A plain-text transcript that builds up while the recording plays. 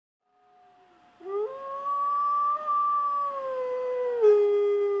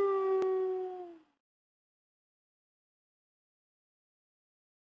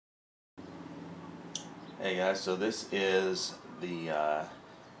Hey guys, so this is the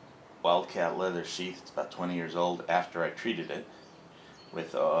Wildcat leather sheath. It's about 20 years old after I treated it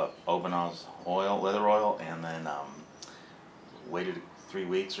with Obenauf's leather oil, and then waited 3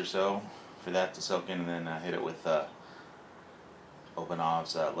 weeks or so for that to soak in, and then hit it with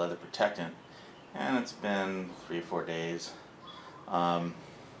Obenauf's leather protectant, and it's been 3 or 4 days, and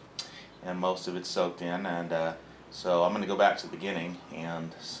most of it's soaked in, and so I'm going to go back to the beginning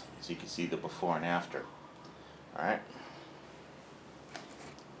and so you can see the before and after. Alright,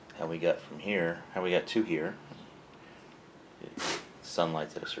 how we got to here.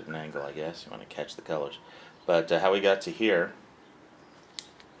 Sunlight's at a certain angle, I guess. You want to catch the colors. But how we got to here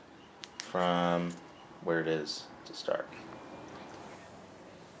from where it is to start.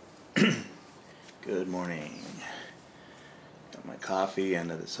 Good morning. Got my coffee and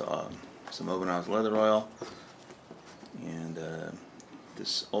this some Obenauf's leather oil and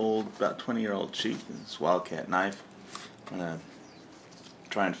this old, about 20-year-old sheath, this Wildcat knife. I'm going to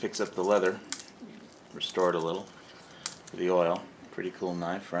try and fix up the leather, restore it a little with the oil. Pretty cool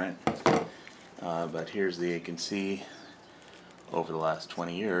knife, right? But here's you can see over the last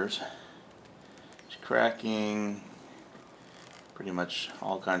 20 years, it's cracking, pretty much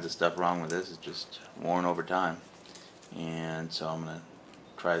all kinds of stuff wrong with this. It's just worn over time. And so I'm going to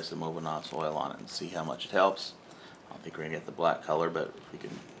try some Obenauf's oil on it and see how much it helps. I don't think we're going to get the black color, but if we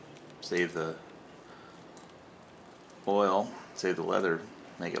can save the oil, save the leather,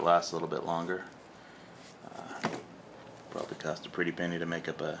 make it last a little bit longer. Probably cost a pretty penny to make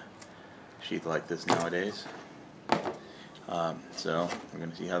up a sheath like this nowadays. So we're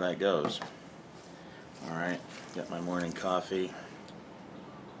going to see how that goes. Alright, got my morning coffee.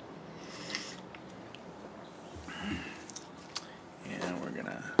 And we're going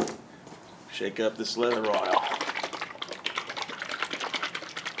to shake up this leather oil.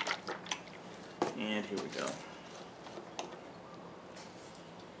 And here we go.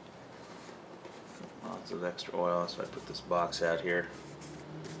 Lots of extra oil, so I put this box out here.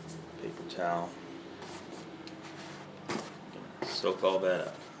 Paper towel. Soak all that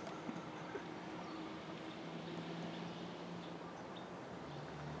up.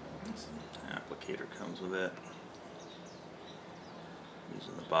 An applicator comes with it.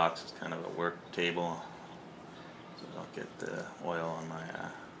 Using the box as kind of a work table, so I don't get the oil on my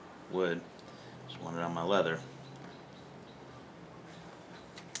wood. Just want it on my leather.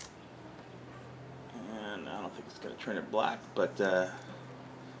 And I don't think it's going to turn it black, but I'm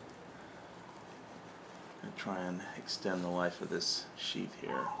going to try and extend the life of this sheath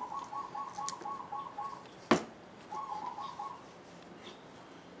here. This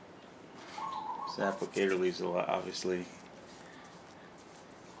applicator leaves a lot, obviously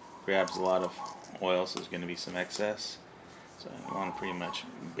grabs a lot of oil, so there's going to be some excess. So you want to pretty much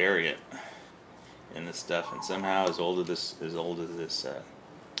bury it in this stuff, and somehow as old as this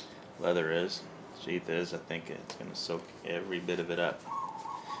leather is, sheath is, I think it's going to soak every bit of it up.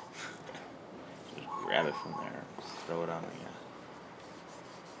 Just grab it from there, just throw it on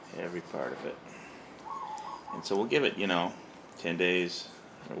every part of it, and so we'll give it 10 days,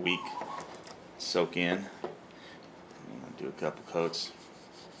 a week, soak in. Do a couple coats.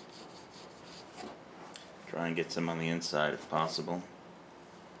 Try and get some on the inside if possible.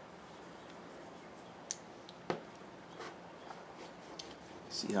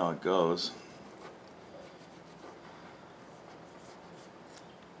 See how it goes.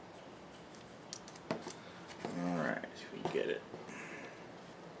 Alright, we get it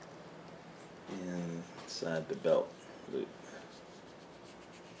inside the belt loop.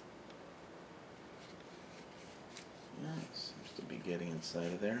 Yeah, it seems to be getting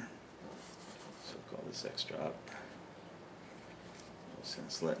inside of there. Soak all this extra up. No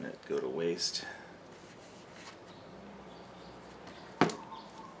sense letting it go to waste.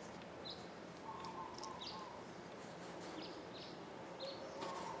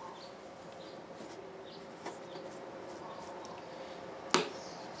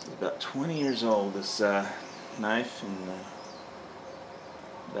 It's about 20 years old, this knife and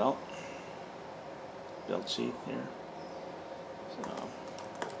belt sheath here. So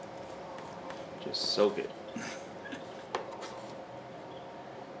just soak it.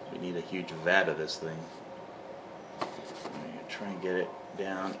 We need a huge vat of this thing. I'm going to try and get it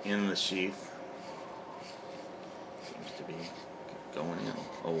down in the sheath. Seems to be going in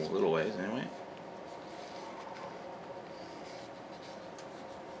a little ways anyway.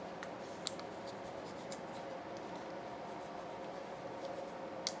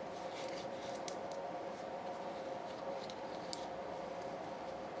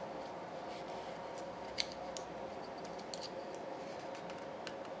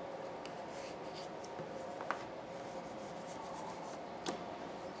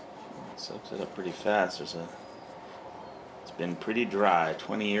 Soaks it up pretty fast. It's been pretty dry.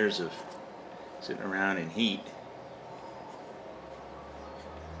 20 years of sitting around in heat.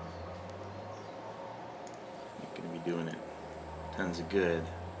 Not going to be doing it tons of good.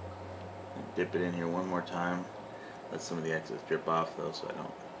 Dip it in here one more time. Let some of the excess drip off though, so I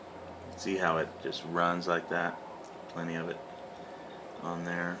don't see how it just runs like that. Plenty of it on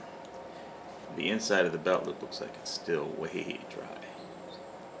there. The inside of the belt loop looks like it's still way dry.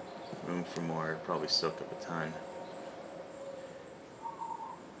 Room for more. It'd probably soak up a ton. Try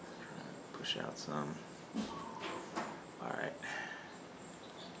to push out some. Alright.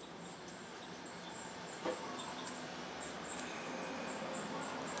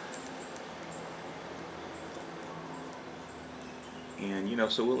 And you know,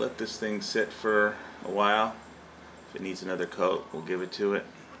 so we'll let this thing sit for a while. If it needs another coat, we'll give it to it.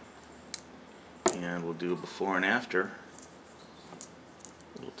 And we'll do a before and after.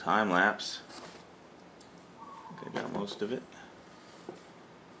 A little time lapse. I think I got most of it.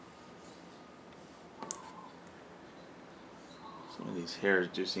 Some of these hairs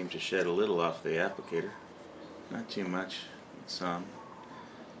do seem to shed a little off the applicator. Not too much, some.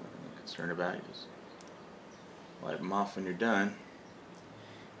 Nothing I'm concerned about. You just wipe them off when you're done.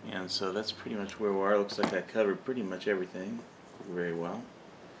 And so that's pretty much where we are. Looks like I covered pretty much everything very well.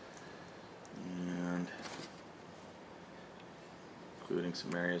 And including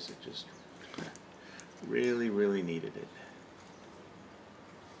some areas that just really needed it.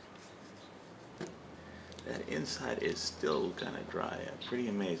 That inside is still kind of dry. Pretty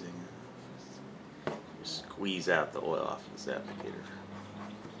amazing. Just squeeze out the oil off of this applicator.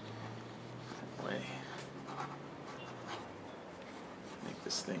 That way. Make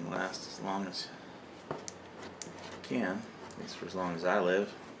this thing last as long as I can. At least for as long as I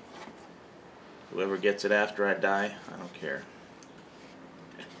live. Whoever gets it after I die, I don't care.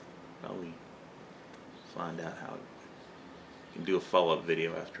 Probably find out how. You can do a follow-up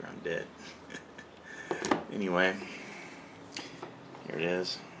video after I'm dead. Anyway, here it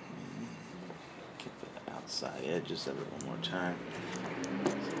is. Get the outside edges of it one more time.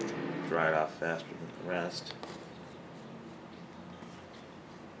 Dry it off faster than the rest.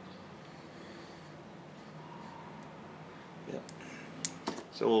 Yep.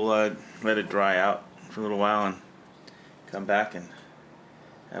 So we'll let it dry out for a little while and come back and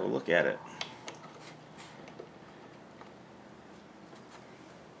have a look at it.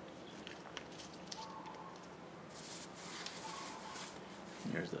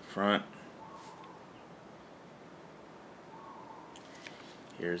 Here's the front.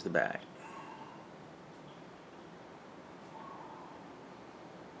 Here's the back.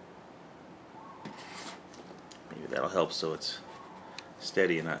 Maybe that'll help so it's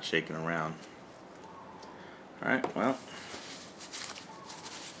steady and not shaking around. Alright, well,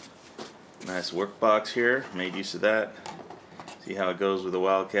 nice work box here. Made use of that. See how it goes with the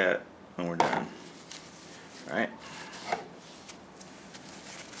Wildcat when we're done. Alright.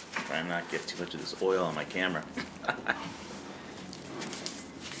 Try and not get too much of this oil on my camera.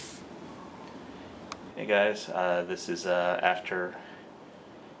 Hey guys, this is after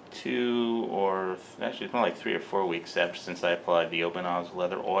 2 or actually it's more like 3 or 4 weeks after since I applied the Obenauf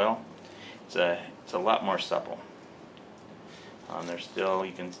leather oil. It's a lot more supple. There's still,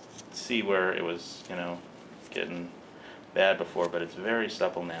 you can see where it was, you know, getting bad before, but it's very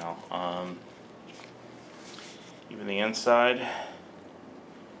supple now. Even the inside,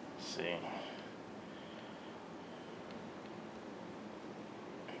 let's see.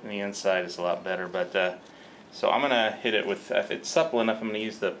 The inside is a lot better, but so I'm gonna hit it with, if it's supple enough, I'm gonna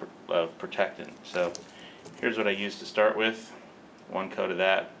use the Protectant. So here's what I used to start with. 1 coat of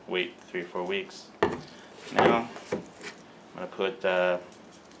that, wait 3 or 4 weeks. Now I'm gonna put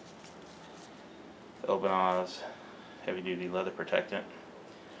Obenauf's heavy duty leather protectant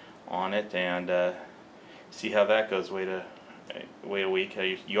on it and see how that goes. Wait a week.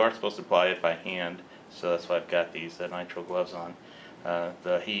 You are supposed to apply it by hand, so that's why I've got these nitrile gloves on.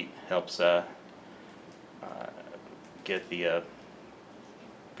 The heat helps get the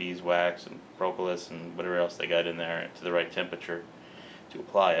beeswax and propolis and whatever else they got in there to the right temperature to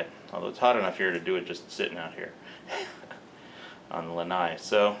apply it. Although it's hot enough here to do it just sitting out here on the lanai.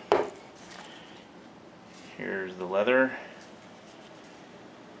 So here's the leather.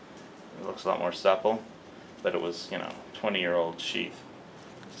 It looks a lot more supple, but it was, you know, 20-year-old sheath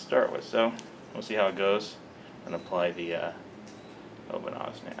to start with. So we'll see how it goes and apply the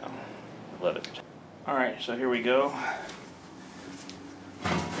Obenauf now. Leather. Alright, so here we go.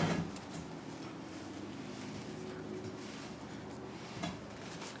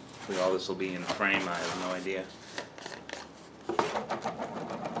 Hopefully all this will be in frame, I have no idea.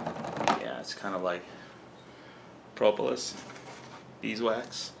 It's kind of like propolis,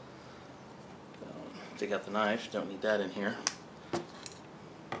 beeswax. So, take out the knife, don't need that in here.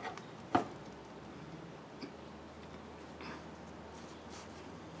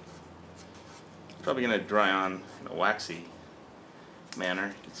 Probably going to dry on in a waxy manner.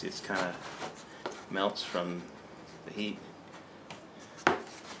 You can see it's kind of melts from the heat.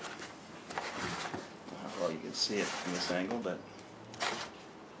 Well, you can see it from this angle, but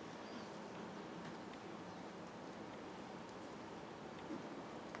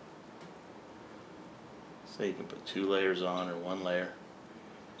so you can put 2 layers on or 1 layer.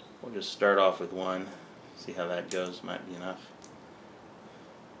 We'll just start off with 1, see how that goes, might be enough.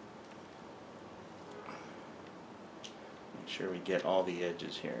 Make sure we get all the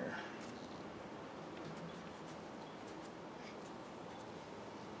edges here.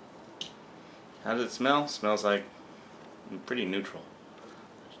 How does it smell? Smells like pretty neutral.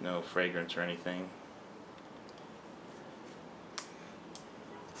 There's no fragrance or anything.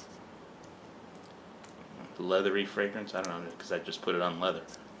 Leathery fragrance? I don't know, because I just put it on leather.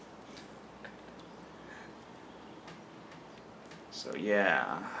 So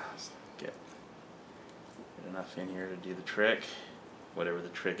yeah, get enough in here to do the trick. Whatever the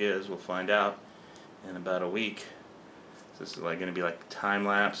trick is, we'll find out in about a week. So this is like going to be like a time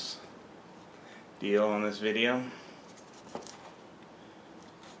lapse deal on this video.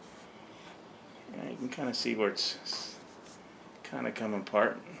 And you can kind of see where it's kind of come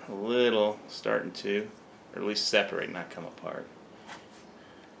apart a little, starting to, or at least separate, not come apart.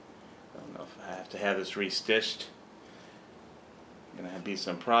 I don't know if I have to have this restitched. Going to be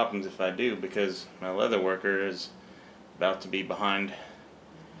some problems if I do, because my leather worker is about to be behind,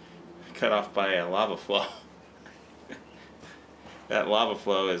 cut off by a lava flow. That lava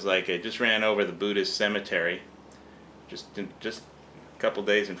flow is like it just ran over the Buddhist cemetery, just a couple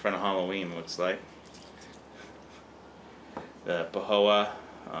days in front of Halloween, looks like. The Pahoa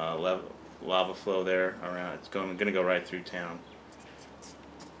lava flow there around, it's going to go right through town.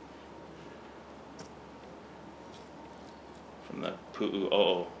 From the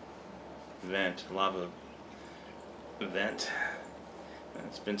Pu'u'o'o vent, lava vent. And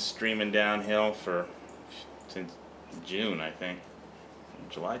it's been streaming downhill since June, I think.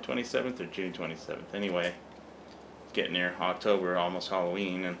 July 27th or June 27th. Anyway, it's getting near October, almost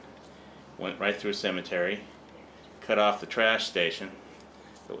Halloween, and went right through a cemetery, cut off the trash station,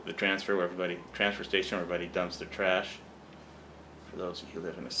 the transfer station where everybody dumps their trash. For those of you who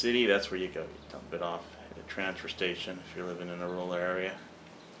live in a city, that's where you go. You dump it off at a transfer station if you're living in a rural area.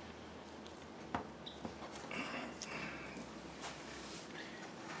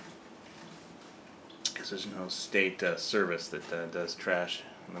 Because there's no state service that does trash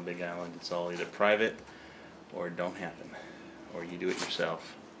on the Big Island. It's all either private or it don't happen, or you do it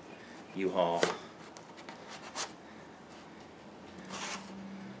yourself. U-Haul.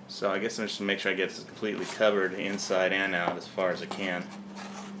 So I guess I'm just going to make sure I get this completely covered inside and out as far as I can.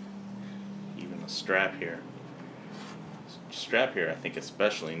 Even the strap here. I think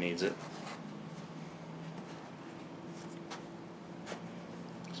especially needs it.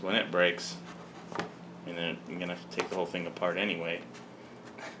 So when it breaks, and then I'm going to have to take the whole thing apart anyway.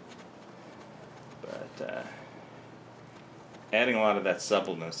 But adding a lot of that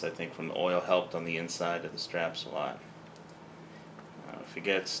suppleness, I think, from the oil helped on the inside of the straps a lot. If it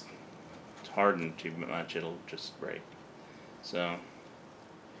gets hardened too much, it'll just break. So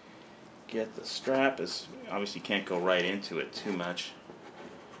get the strap, is obviously you can't go right into it too much,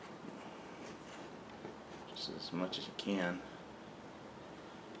 just as much as you can.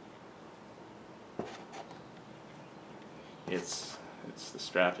 The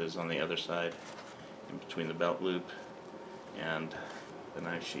strap is on the other side, in between the belt loop and the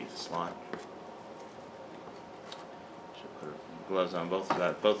knife sheath slot. Should put gloves on both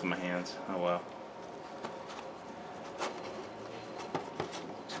of my hands. Oh well.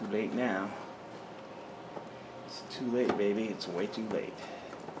 Too late now. It's too late, baby. It's way too late.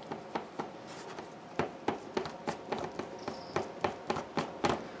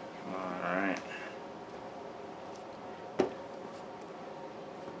 Alright.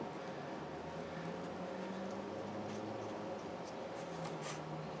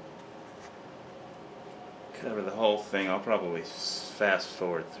 Cover the whole thing. I'll probably fast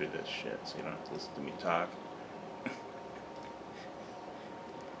forward through this shit so you don't have to listen to me talk.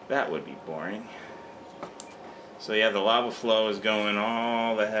 That would be boring. So yeah, the lava flow is going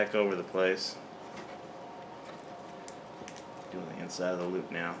all the heck over the place. Doing the inside of the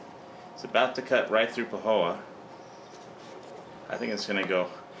loop now. It's about to cut right through Pahoa. I think it's going to go,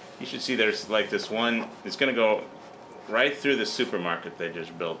 you should see there's like this one, it's going to go right through the supermarket they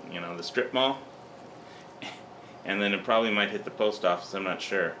just built, you know, the strip mall. And then it probably might hit the post office, I'm not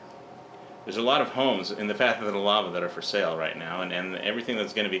sure. There's a lot of homes in the path of the lava that are for sale right now, and everything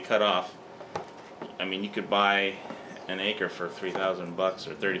that's going to be cut off, I mean, you could buy an acre for $3,000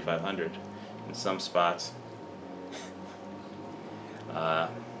 or $3,500 in some spots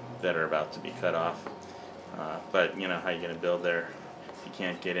that are about to be cut off. But you know, how are you going to build there if you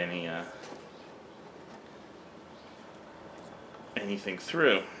can't get anything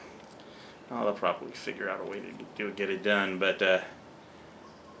through? Well, they'll probably figure out a way to get it done, but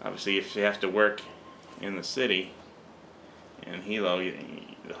obviously if you have to work in the city, in Hilo,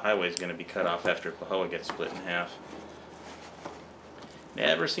 the highway is going to be cut off after Pahoa gets split in half.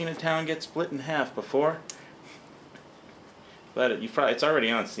 Never seen a town get split in half before, but it's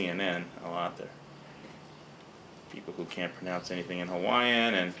already on CNN a lot there. People who can't pronounce anything in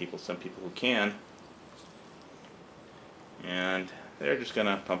Hawaiian, and some people who can, and they're just going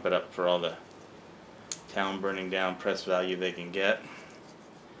to pump it up for all the town burning down press value they can get.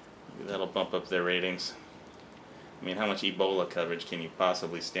 Maybe that'll bump up their ratings. I mean, how much Ebola coverage can you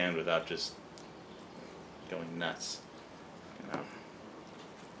possibly stand without just going nuts? You know?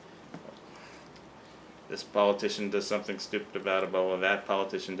 This politician does something stupid about Ebola, that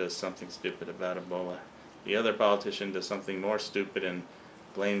politician does something stupid about Ebola. The other politician does something more stupid and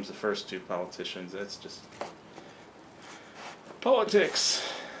blames the first two politicians. That's just politics.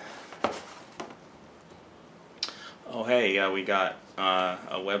 Oh hey, we got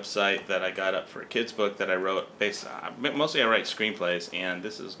a website that I got up for a kid's book that I wrote. Mostly I write screenplays, and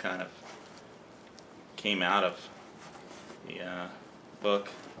this is kind of came out of the book,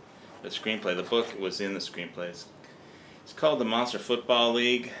 the screenplay. The book was in the screenplays. It's called the Monster Football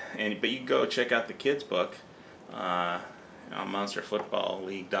League, but you can go check out the kids' book on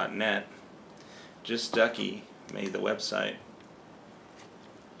monsterfootballleague.net. Just Ducky made the website.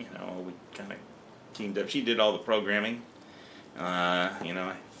 You know, we kind of teamed up. She did all the programming. You know,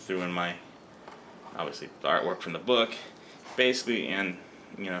 I threw in my, obviously, the artwork from the book, basically, and,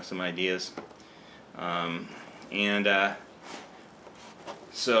 you know, some ideas.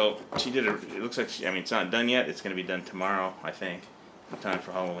 So she did it looks like I mean, it's not done yet. It's going to be done tomorrow, I think, in time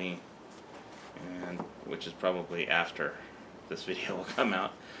for Halloween, and which is probably after this video will come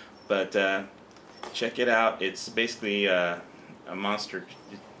out. But check it out. It's basically a monster.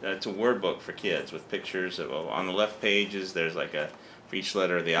 It's a word book for kids with pictures of, on the left pages. There's like for each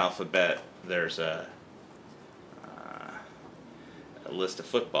letter of the alphabet, there's a list of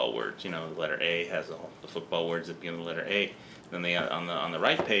football words. You know, the letter A has all the football words that begin with the letter A. Then on the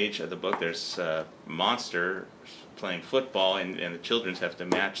right page of the book, there's monster playing football, and the children have to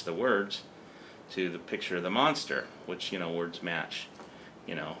match the words to the picture of the monster, which, you know, words match,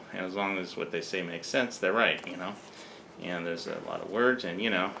 you know, and as long as what they say makes sense, they're right, you know. And there's a lot of words, and, you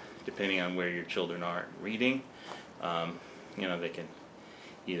know, depending on where your children are reading, you know, they can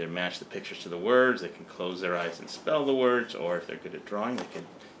either match the pictures to the words, they can close their eyes and spell the words, or if they're good at drawing, they can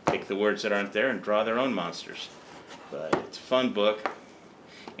take the words that aren't there and draw their own monsters. But it's a fun book,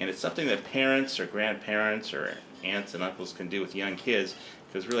 and it's something that parents or grandparents or aunts and uncles can do with young kids,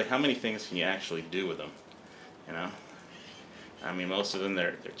 because really, how many things can you actually do with them, you know? I mean, most of them,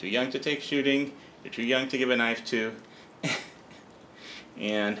 they're too young to take shooting, they're too young to give a knife to,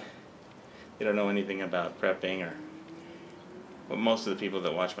 and they don't know anything about prepping or what most of the people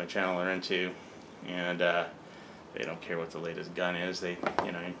that watch my channel are into, and they don't care what the latest gun is. They,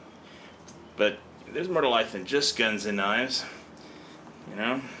 you know, but there's more to life than just guns and knives, you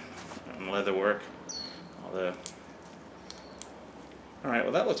know, and leather work, all the. All right,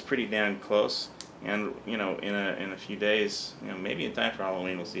 well, that looks pretty damn close, and, you know, in a few days, you know, maybe in time for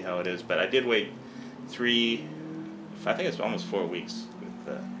Halloween, we'll see how it is. But I did wait I think it's almost 4 weeks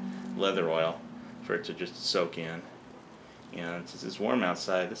with leather oil for it to just soak in. And since it's warm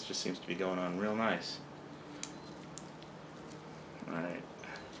outside, this just seems to be going on real nice. Alright,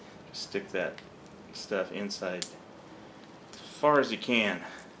 just stick that stuff inside as far as you can.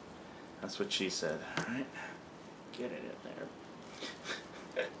 That's what she said. Alright, get it in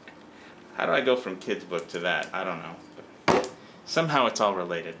there. How do I go from kids' book to that? I don't know. But somehow it's all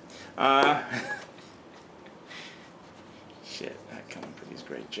related. Shit, I come up with these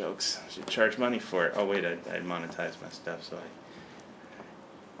great jokes. I should charge money for it. Oh wait, I monetize my stuff, so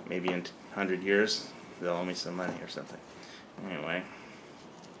maybe in 100 years they'll owe me some money or something. Anyway,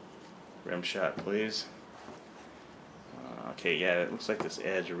 rim shot, please. Okay, yeah, it looks like this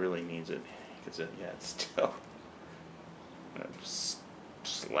edge really needs it, because yeah, it's still. I'm gonna just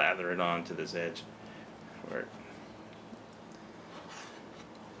slather it onto this edge where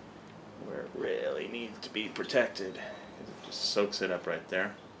it really needs to be protected. just soaks it up right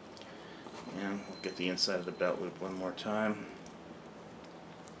there. And we'll get the inside of the belt loop one more time.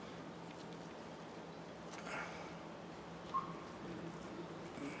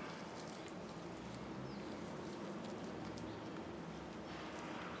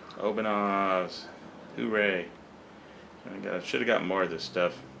 Obenauf, hooray! I should have got more of this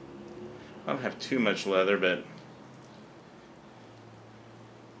stuff. I don't have too much leather, but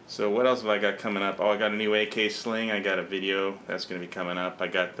so what else have I got coming up? Oh, I got a new AK sling. I got a video that's going to be coming up. I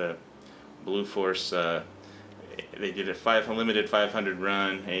got the Blue Force. They did a limited 500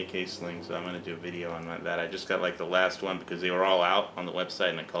 run AK sling, so I'm going to do a video on that. I just got like the last one because they were all out on the website,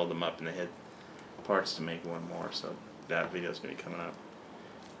 and I called them up and they had parts to make one more. So that video is going to be coming up.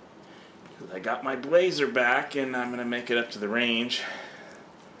 I got my blazer back, and I'm going to make it up to the range.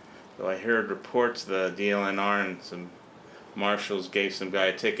 So I heard reports the DLNR and some marshals gave some guy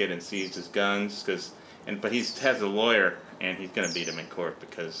a ticket and seized his guns, but he has a lawyer, and he's going to beat him in court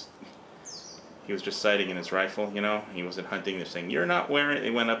because he was just sighting in his rifle, you know. He wasn't hunting. They're saying, you're not wearing, they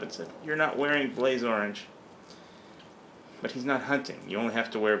went up and said, you're not wearing blaze orange. But he's not hunting. You only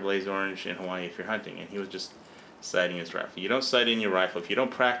have to wear blaze orange in Hawaii if you're hunting, and he was just sighting his rifle. You don't sight in your rifle. If you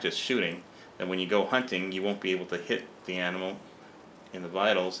don't practice shooting, then when you go hunting, you won't be able to hit the animal in the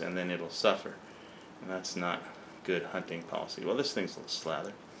vitals, and then it'll suffer. And that's not good hunting policy. Well, this thing's a little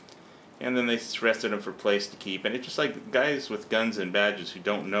slather. And then they arrested him for place to keep. And it's just like guys with guns and badges who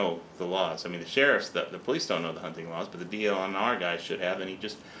don't know the laws. I mean, the sheriffs, the police don't know the hunting laws, but the DLNR guy should have, and he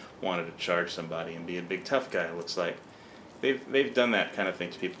just wanted to charge somebody and be a big tough guy, it looks like. They've done that kind of thing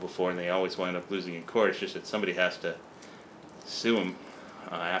to people before, and they always wind up losing in court. It's just that somebody has to sue them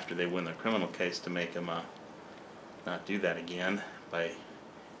after they win their criminal case to make them not do that again by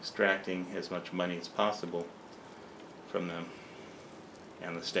extracting as much money as possible from them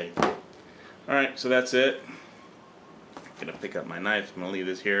and the state. Alright, so that's it. I'm going to pick up my knife. I'm going to leave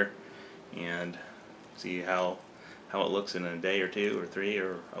this here and see how it looks in a day or two or three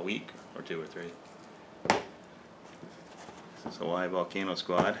or a week or two or three. This is Hawaii Volcano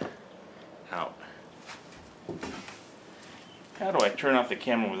Squad out. How do I turn off the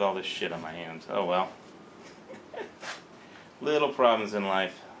camera with all this shit on my hands? Oh well. Little problems in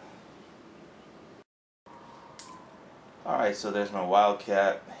life. Alright, so there's my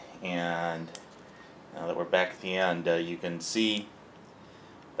Wildcat, and now that we're back at the end, you can see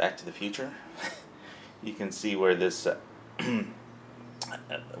Back to the Future. You can see where this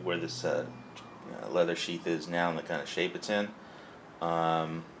leather sheath is now and the kind of shape it's in.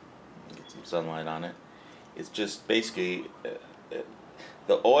 Get some sunlight on it. It's just basically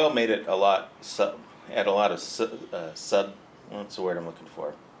the oil made it a lot what's the word I'm looking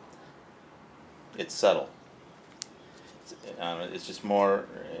for? It's subtle. It's just more.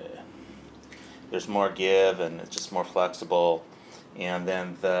 There's more give, and it's just more flexible. And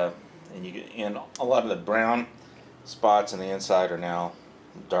then and a lot of the brown spots on the inside are now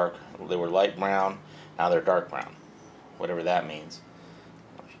dark. They were light brown, now they're dark brown, whatever that means.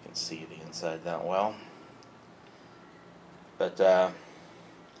 I don't know if you can see the inside that well, but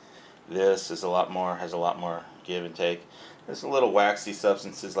this is has a lot more give and take. There's a little waxy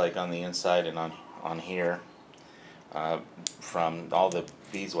substances like on the inside and on here from all the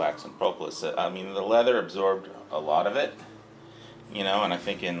beeswax and propolis. I mean, the leather absorbed a lot of it, you know, and I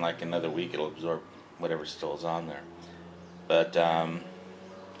think in like another week it'll absorb whatever still is on there. But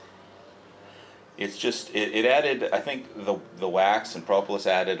it's just it added, I think the wax and propolis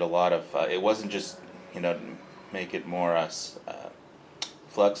added a lot of it wasn't just, you know, make it more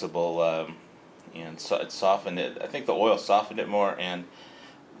flexible, and so it softened it. I think the oil softened it more, and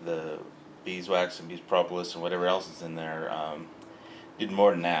the beeswax and propolis and whatever else is in there did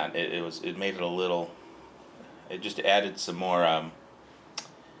more than that. It made it a little. It just added some more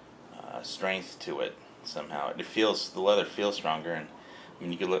strength to it somehow. The leather feels stronger, and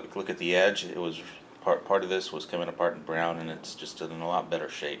when you could look at the edge, it was part of this was coming apart in brown, and it's just in a lot better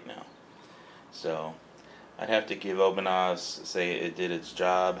shape now. So I'd have to give Obenauf, say it did its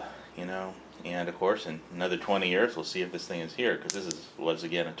job, you know. And of course, in another 20 years, we'll see if this thing is here, because this was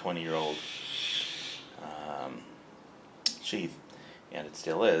again a 20-year-old sheath, and it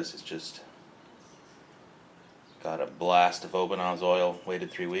still is. It's just got a blast of Obenauf's oil, waited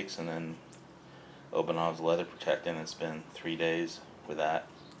 3 weeks, and then Obenauf's leather protectant. It's been 3 days with that,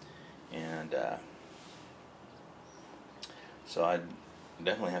 and so I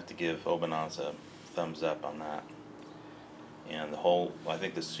definitely have to give Obenauf's a thumbs up on that. And I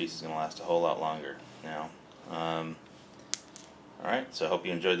think this sheath is going to last a whole lot longer now. Alright, so I hope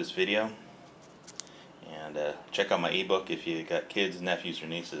you enjoyed this video. And check out my ebook if you got kids, nephews, or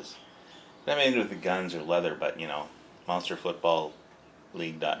nieces. I'm not into the guns or leather, but you know,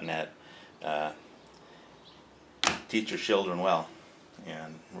 monsterfootballleague.net. Teach your children well,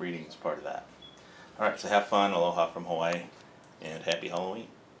 and reading is part of that. Alright, so have fun, aloha from Hawaii, and happy Halloween.